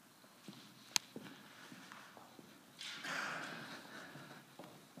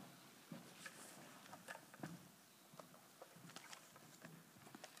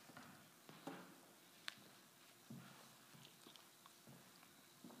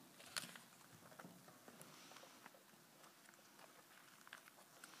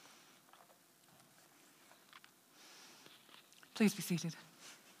Please be seated.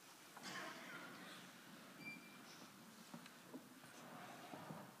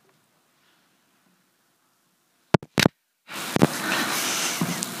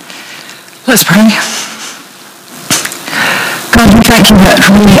 Let's pray. God, we thank you that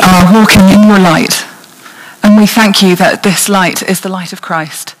we are walking in your light. And we thank you that this light is the light of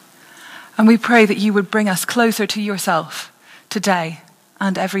Christ. And we pray that you would bring us closer to yourself today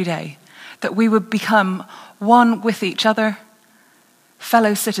and every day. That we would become one with each other,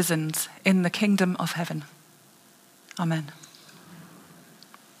 fellow citizens in the kingdom of heaven. Amen.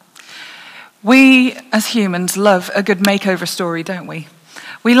 We as humans love a good makeover story, don't we?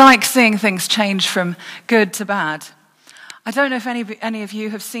 We like seeing things change from good to bad. I don't know if any of you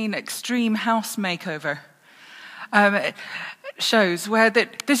have seen Extreme House Makeover shows where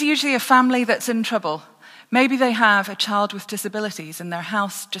there's usually a family that's in trouble. Maybe they have a child with disabilities and their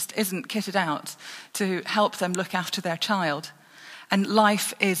house just isn't kitted out to help them look after their child. And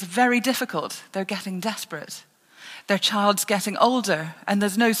life is very difficult. They're getting desperate. Their child's getting older and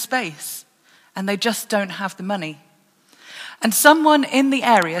there's no space and they just don't have the money. And someone in the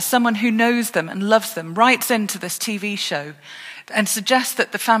area, someone who knows them and loves them, writes into this TV show and suggests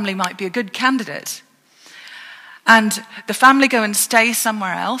that the family might be a good candidate. And the family go and stay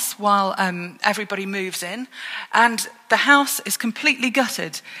somewhere else while everybody moves in. And the house is completely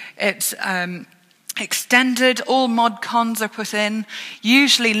gutted. It's extended, all mod cons are put in.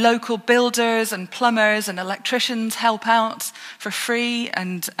 Usually local builders and plumbers and electricians help out for free.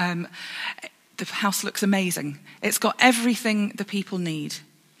 And the house looks amazing. It's got everything the people need.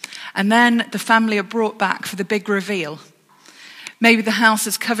 And then the family are brought back for the big reveal. Maybe the house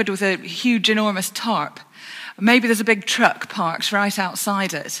is covered with a huge, enormous tarp. Maybe there's a big truck parked right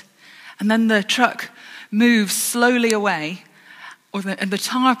outside it. And then the truck moves slowly away, and the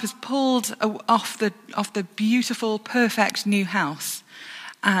tarp is pulled off the beautiful, perfect new house.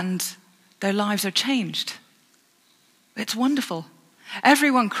 And their lives are changed. It's wonderful.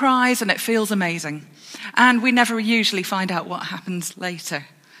 Everyone cries and it feels amazing. And we never usually find out what happens later.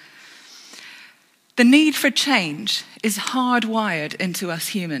 The need for change is hardwired into us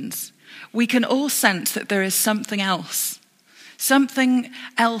humans. We can all sense that there is something else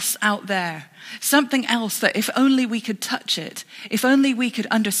out there, something else that if only we could touch it, if only we could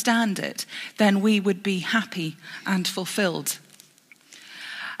understand it, then we would be happy and fulfilled.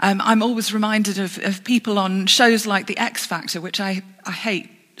 I'm always reminded of people on shows like The X Factor, which I hate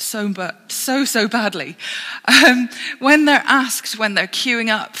so badly. When they're asked, when they're queuing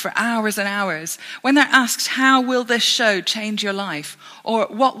up for hours and hours, when they're asked, how will this show change your life? Or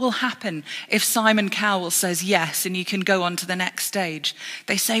what will happen if Simon Cowell says yes and you can go on to the next stage?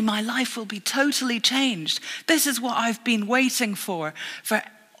 They say, my life will be totally changed. This is what I've been waiting for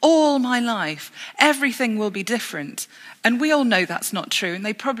all my life. Everything will be different. And we all know that's not true, and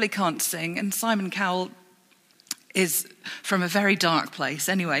they probably can't sing, and Simon Cowell is from a very dark place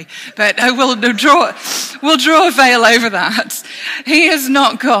anyway, but we'll draw a veil over that. He is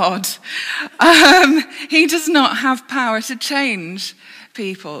not God. He does not have power to change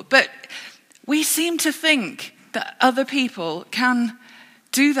people, but we seem to think that other people can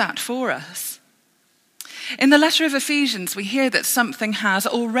do that for us. In the letter of Ephesians, we hear that something has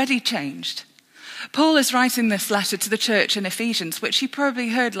already changed. Paul is writing this letter to the church in Ephesians, which you probably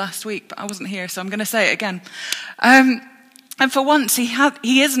heard last week, but I wasn't here, so I'm going to say it again. And for once,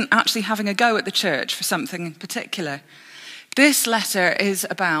 he isn't actually having a go at the church for something in particular. This letter is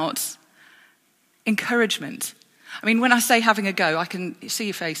about encouragement. I mean, when I say having a go, I can see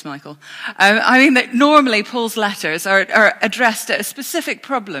your face, Michael. I mean that normally Paul's letters are addressed at a specific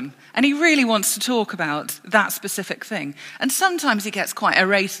problem, and he really wants to talk about that specific thing. And sometimes he gets quite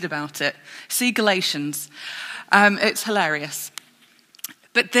irritated about it. See Galatians. It's hilarious.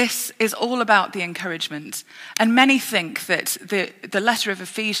 But this is all about the encouragement. And many think that the letter of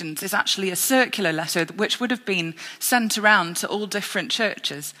Ephesians is actually a circular letter which would have been sent around to all different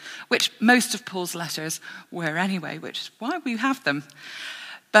churches, which most of Paul's letters were anyway, which is why we have them.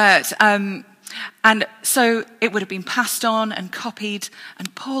 But and so it would have been passed on and copied,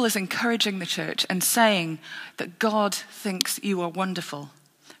 and Paul is encouraging the church and saying that God thinks you are wonderful,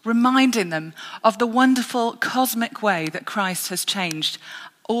 reminding them of the wonderful cosmic way that Christ has changed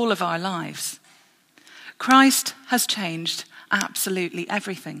all of our lives. Christ has changed absolutely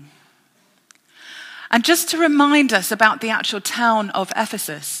everything. And just to remind us about the actual town of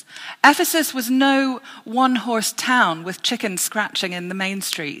Ephesus, Ephesus was no one-horse town with chickens scratching in the main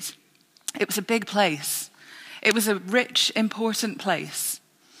street. It was a big place. It was a rich, important place.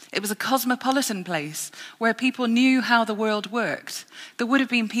 It was a cosmopolitan place where people knew how the world worked. There would have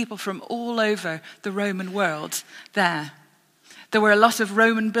been people from all over the Roman world there. There were a lot of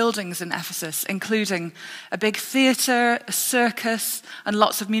Roman buildings in Ephesus, including a big theatre, a circus, and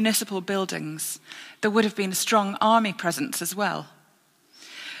lots of municipal buildings. There would have been a strong army presence as well.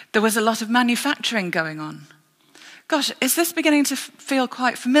 There was a lot of manufacturing going on. Gosh, is this beginning to feel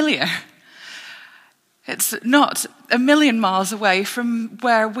quite familiar? It's not a million miles away from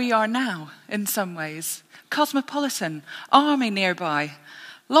where we are now, in some ways. Cosmopolitan, army nearby,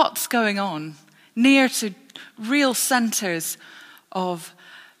 lots going on, near to real centres of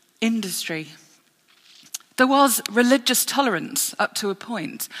industry. There was religious tolerance up to a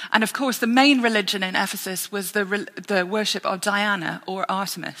point. And of course, the main religion in Ephesus was the worship of Diana or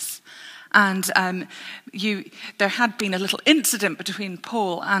Artemis. And there had been a little incident between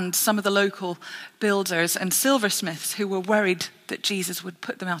Paul and some of the local builders and silversmiths who were worried that Jesus would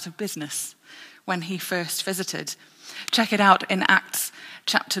put them out of business when he first visited. Check it out in Acts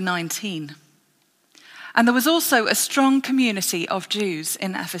chapter 19. And there was also a strong community of Jews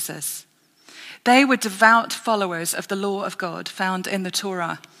in Ephesus. They were devout followers of the law of God found in the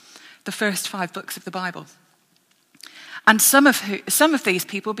Torah, the first 5 books of the Bible. And some of these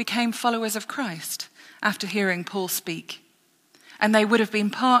people became followers of Christ after hearing Paul speak. And they would have been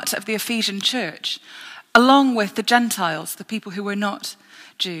part of the Ephesian church, along with the Gentiles, the people who were not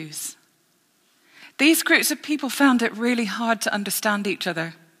Jews. These groups of people found it really hard to understand each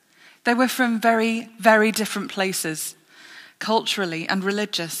other. They were from very, very different places, culturally and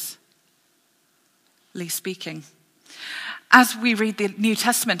religiously speaking. As we read the New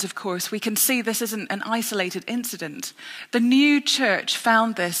Testament, of course, we can see this isn't an isolated incident. The new church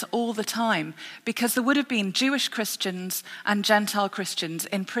found this all the time because there would have been Jewish Christians and Gentile Christians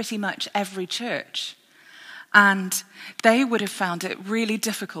in pretty much every church. And they would have found it really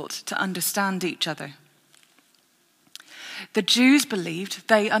difficult to understand each other. The Jews believed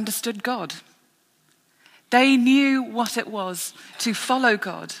they understood God. They knew what it was to follow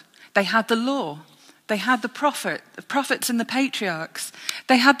God. They had the law. They had the prophets and the patriarchs.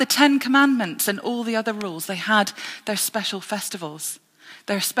 They had the 10 Commandments and all the other rules. They had their special festivals,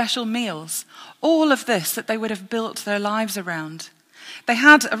 their special meals, all of this that they would have built their lives around. They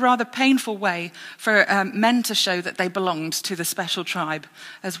had a rather painful way for men to show that they belonged to the special tribe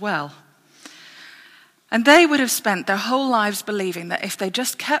as well. And they would have spent their whole lives believing that if they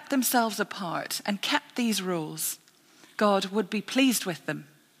just kept themselves apart and kept these rules, God would be pleased with them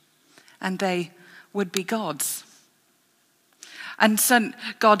and they would be gods. And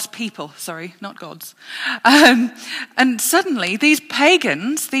God's people, not gods. And suddenly these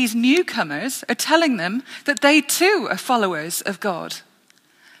pagans, these newcomers, are telling them that they too are followers of God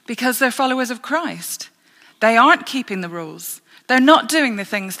because they're followers of Christ. They aren't keeping the rules. They're not doing the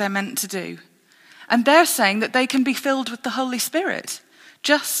things they're meant to do. And they're saying that they can be filled with the Holy Spirit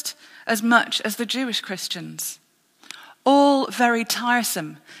just as much as the Jewish Christians. All very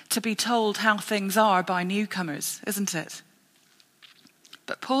tiresome to be told how things are by newcomers, isn't it?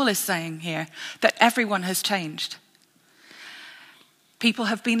 But Paul is saying here that everyone has changed. People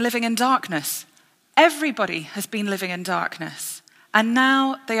have been living in darkness. Everybody has been living in darkness. And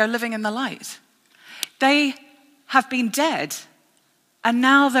now they are living in the light. They have been dead, and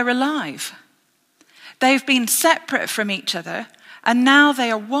now they're alive. They've been separate from each other, and now they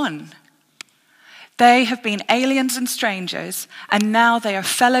are one. They have been aliens and strangers, and now they are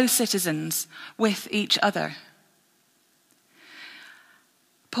fellow citizens with each other.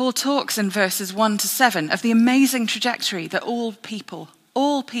 Paul talks in verses 1 to 7 of the amazing trajectory that all people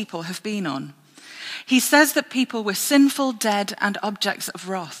have been on. He says that people were sinful, dead, and objects of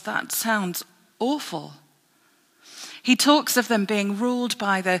wrath. That sounds awful. He talks of them being ruled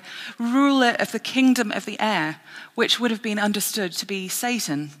by the ruler of the kingdom of the air, which would have been understood to be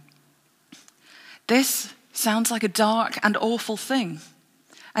Satan. This sounds like a dark and awful thing.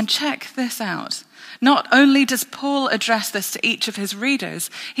 And check this out. Not only does Paul address this to each of his readers,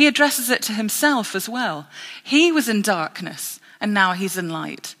 he addresses it to himself as well. He was in darkness, and now he's in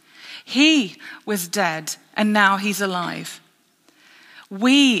light. He was dead, and now he's alive.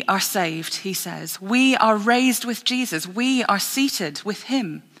 We are saved, he says. We are raised with Jesus. We are seated with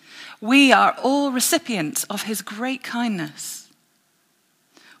him. We are all recipients of his great kindness.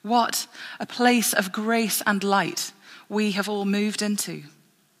 What a place of grace and light we have all moved into.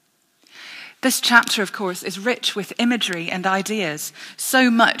 This chapter, of course, is rich with imagery and ideas, so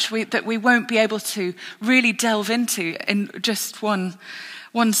much that we won't be able to really delve into in just one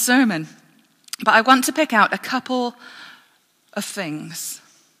sermon. But I want to pick out a couple of things.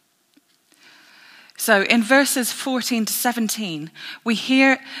 So in verses 14 to 17, we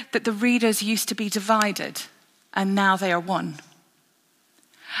hear that the readers used to be divided, and now they are one.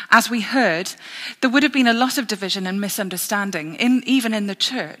 As we heard, there would have been a lot of division and misunderstanding, even in the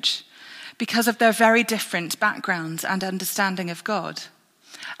church, because of their very different backgrounds and understanding of God.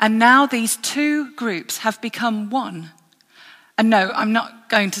 And now these two groups have become one. And no, I'm not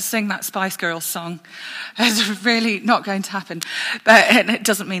going to sing that Spice Girls song. It's really not going to happen. But it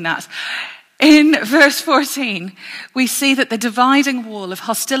doesn't mean that. In verse 14, we see that the dividing wall of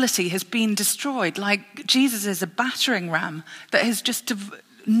hostility has been destroyed, like Jesus is a battering ram that has just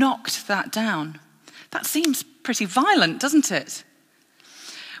knocked that down. That seems pretty violent, doesn't it?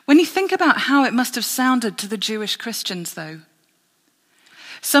 When you think about how it must have sounded to the Jewish Christians, though,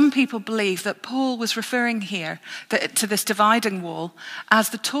 some people believe that Paul was referring here to this dividing wall as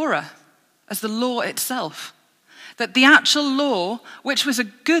the Torah, as the law itself. That the actual law, which was a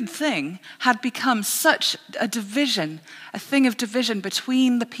good thing, had become such a division, a thing of division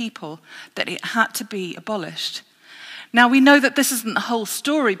between the people, that it had to be abolished. Now we know that this isn't the whole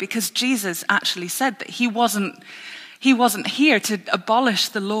story, because Jesus actually said that he wasn't here to abolish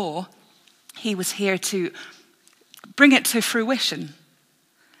the law. He was here to bring it to fruition.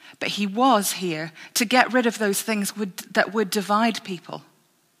 But he was here to get rid of those things that would divide people.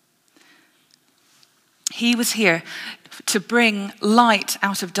 He was here to bring light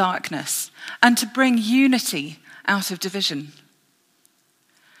out of darkness and to bring unity out of division.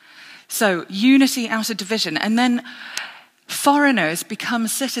 So, unity out of division. And then foreigners become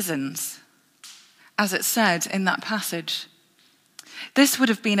citizens, as it said in that passage. This would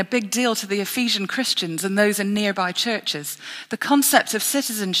have been a big deal to the Ephesian Christians and those in nearby churches. The concept of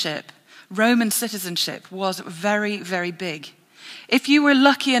citizenship, Roman citizenship, was very, very big. If you were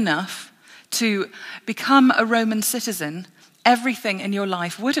lucky enough to become a Roman citizen, everything in your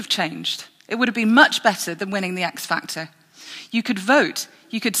life would have changed. It would have been much better than winning the X Factor. You could vote,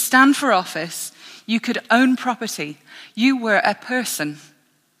 you could stand for office, you could own property. You were a person.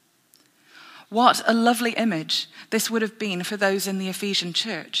 What a lovely image this would have been for those in the Ephesian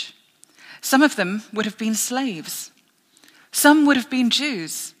church. Some of them would have been slaves. Some would have been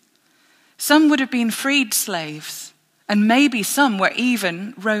Jews. Some would have been freed slaves. And maybe some were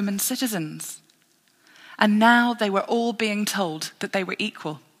even Roman citizens. And now they were all being told that they were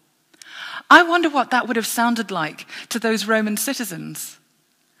equal. I wonder what that would have sounded like to those Roman citizens.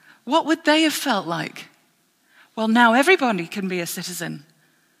 What would they have felt like? Well, now everybody can be a citizen.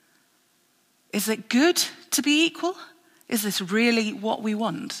 Is it good to be equal? Is this really what we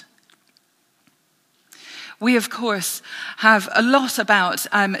want? We, of course, have a lot about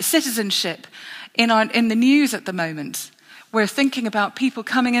citizenship in the news at the moment. We're thinking about people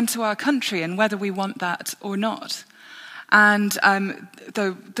coming into our country and whether we want that or not. And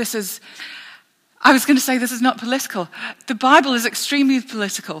though this is, I was going to say this is not political. The Bible is extremely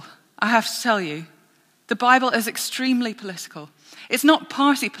political, I have to tell you. The Bible is extremely political. It's not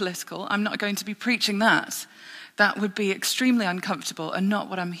party political. I'm not going to be preaching that. That would be extremely uncomfortable and not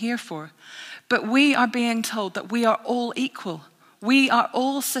what I'm here for. But we are being told that we are all equal. We are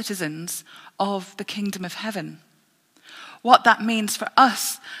all citizens of the kingdom of heaven. What that means for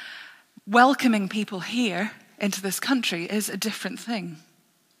us, welcoming people here into this country, is a different thing.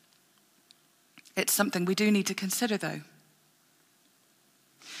 It's something we do need to consider, though.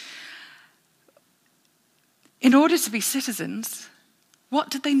 In order to be citizens,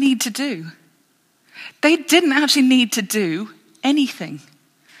 what did they need to do? They didn't actually need to do anything.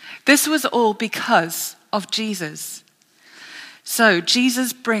 This was all because of Jesus. So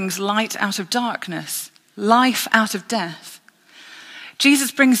Jesus brings light out of darkness, life out of death.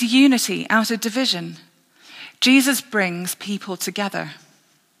 Jesus brings unity out of division. Jesus brings people together,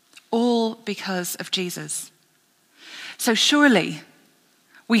 all because of Jesus. So surely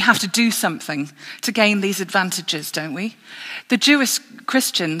we have to do something to gain these advantages, don't we? The Jewish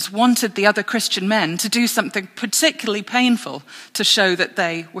Christians wanted the other Christian men to do something particularly painful to show that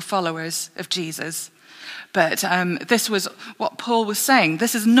they were followers of Jesus. But this was what Paul was saying.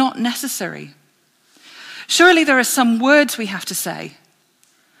 This is not necessary. Surely there are some words we have to say,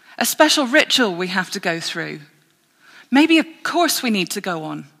 a special ritual we have to go through, maybe a course we need to go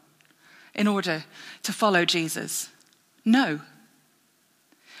on in order to follow Jesus. No.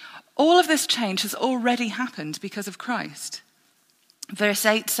 All of this change has already happened because of Christ. Verse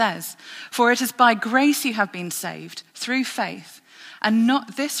 8 says, "For it is by grace you have been saved, through faith, and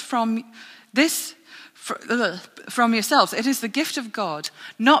not this from yourselves. It is the gift of God,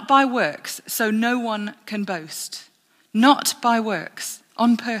 not by works, so no one can boast." Not by works,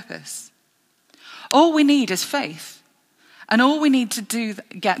 on purpose. All we need is faith. And all we need to do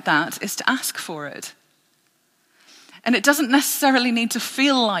get that is to ask for it. And it doesn't necessarily need to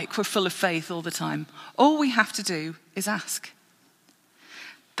feel like we're full of faith all the time. All we have to do is ask.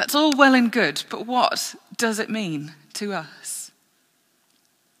 That's all well and good, but what does it mean to us?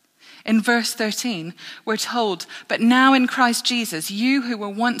 In verse 13, we're told, "But now in Christ Jesus, you who were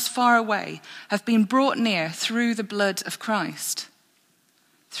once far away have been brought near through the blood of Christ."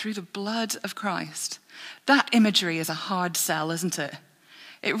 Through the blood of Christ. That imagery is a hard sell, isn't it?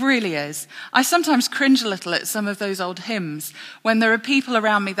 It really is. I sometimes cringe a little at some of those old hymns when there are people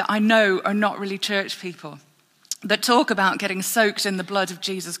around me that I know are not really church people that talk about getting soaked in the blood of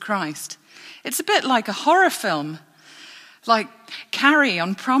Jesus Christ. It's a bit like a horror film, like Carrie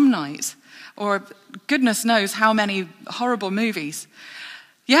on prom night, or goodness knows how many horrible movies.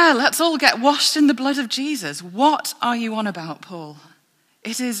 Yeah, let's all get washed in the blood of Jesus. What are you on about, Paul?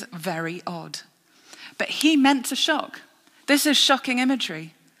 It is very odd. But he meant to shock. This is shocking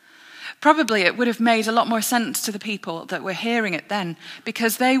imagery. Probably it would have made a lot more sense to the people that were hearing it then,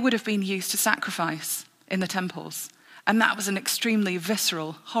 because they would have been used to sacrifice in the temples. And that was an extremely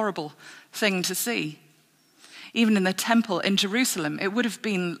visceral, horrible thing to see. Even in the temple in Jerusalem, it would have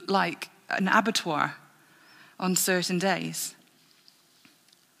been like an abattoir on certain days.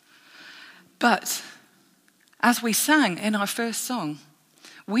 But as we sang in our first song,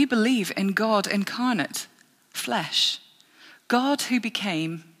 we believe in God incarnate, flesh. God who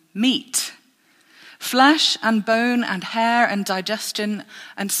became meat, flesh and bone and hair and digestion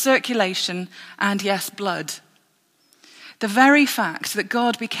and circulation and, yes, blood. The very fact that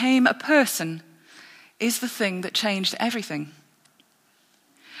God became a person is the thing that changed everything,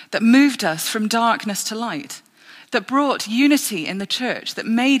 that moved us from darkness to light, that brought unity in the church, that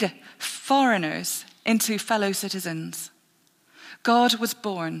made foreigners into fellow citizens. God was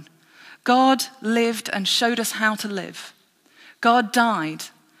born. God lived and showed us how to live. God died.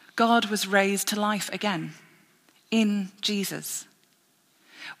 God was raised to life again in Jesus.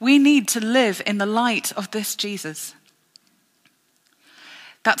 We need to live in the light of this Jesus.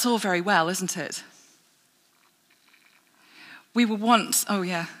 That's all very well, isn't it? We were once, oh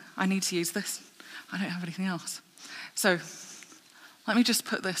yeah, I need to use this. I don't have anything else. So let me just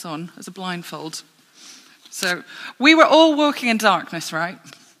put this on as a blindfold. So we were all walking in darkness, right?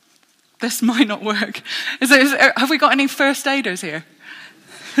 This might not work. Have we got any first aiders here?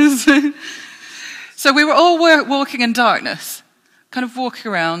 So we were all walking in darkness, kind of walking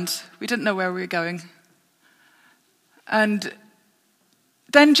around. We didn't know where we were going. And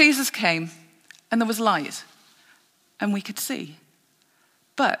then Jesus came, and there was light, and we could see.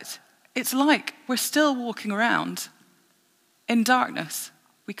 But it's like we're still walking around in darkness.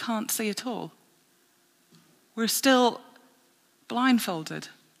 We can't see at all. We're still blindfolded.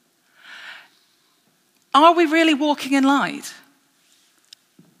 Are we really walking in light?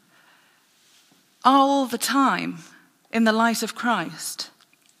 All the time in the light of Christ?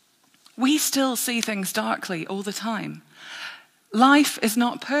 We still see things darkly all the time. Life is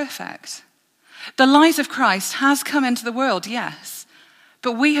not perfect. The light of Christ has come into the world, yes,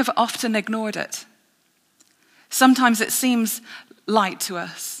 but we have often ignored it. Sometimes it seems light to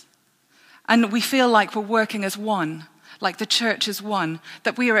us, and we feel like we're working as one, like the church is one,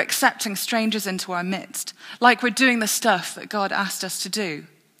 that we are accepting strangers into our midst, like we're doing the stuff that God asked us to do.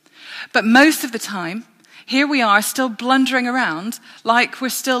 But most of the time, here we are still blundering around like we're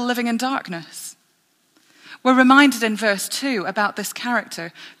still living in darkness. We're reminded in verse 2 about this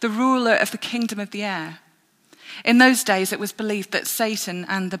character, the ruler of the kingdom of the air. In those days, it was believed that Satan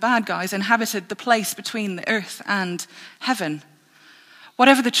and the bad guys inhabited the place between the earth and heaven.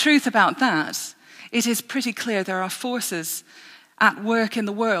 Whatever the truth about that, it is pretty clear there are forces at work in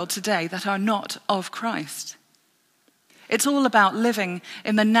the world today that are not of Christ. It's all about living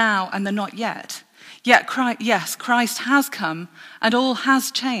in the now and the not yet. Yet, Christ has come and all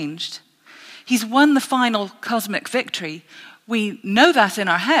has changed. He's won the final cosmic victory. We know that in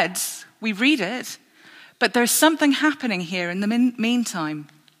our heads. We read it. But there's something happening here in the meantime.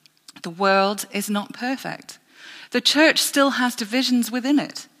 The world is not perfect. The church still has divisions within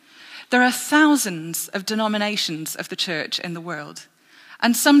it. There are thousands of denominations of the church in the world.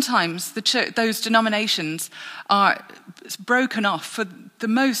 And sometimes those denominations are broken off for the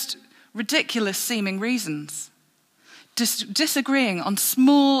most ridiculous seeming reasons. Disagreeing on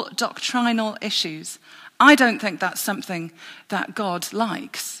small doctrinal issues. I don't think that's something that God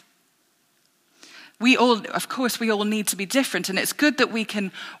likes. We all need to be different, and it's good that we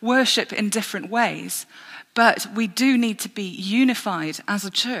can worship in different ways, but we do need to be unified as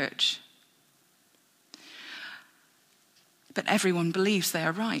a church. But everyone believes they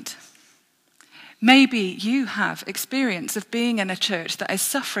are right. Maybe you have experience of being in a church that is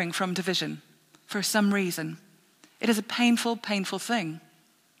suffering from division for some reason. It is a painful, painful thing.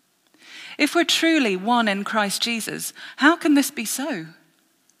 If we're truly one in Christ Jesus, how can this be so?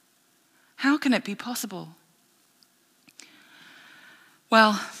 How can it be possible?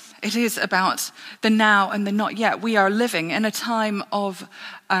 Well, it is about the now and the not yet. We are living in a time of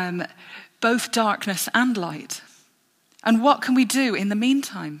both darkness and light. And what can we do in the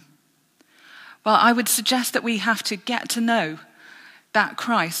meantime? Well, I would suggest that we have to get to know that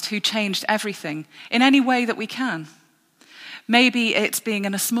Christ who changed everything in any way that we can. Maybe it's being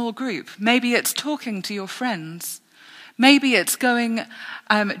in a small group. Maybe it's talking to your friends. Maybe it's going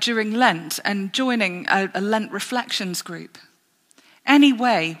during Lent and joining a Lent reflections group. Any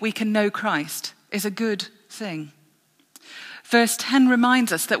way we can know Christ is a good thing. Verse 10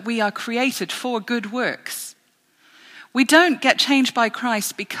 reminds us that we are created for good works. We don't get changed by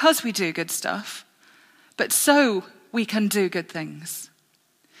Christ because we do good stuff, but so we can do good things.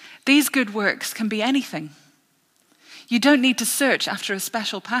 These good works can be anything. You don't need to search after a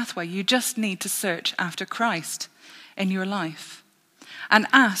special pathway. You just need to search after Christ in your life and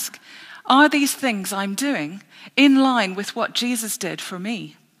ask, are these things I'm doing in line with what Jesus did for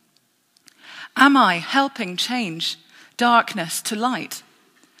me? Am I helping change darkness to light?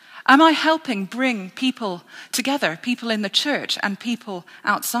 Am I helping bring people together, people in the church and people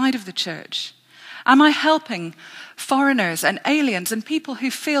outside of the church? Am I helping foreigners and aliens and people who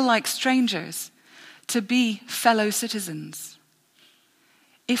feel like strangers to be fellow citizens?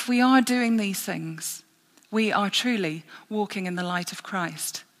 If we are doing these things, we are truly walking in the light of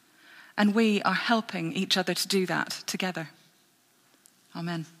Christ, and we are helping each other to do that together.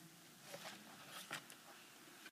 Amen.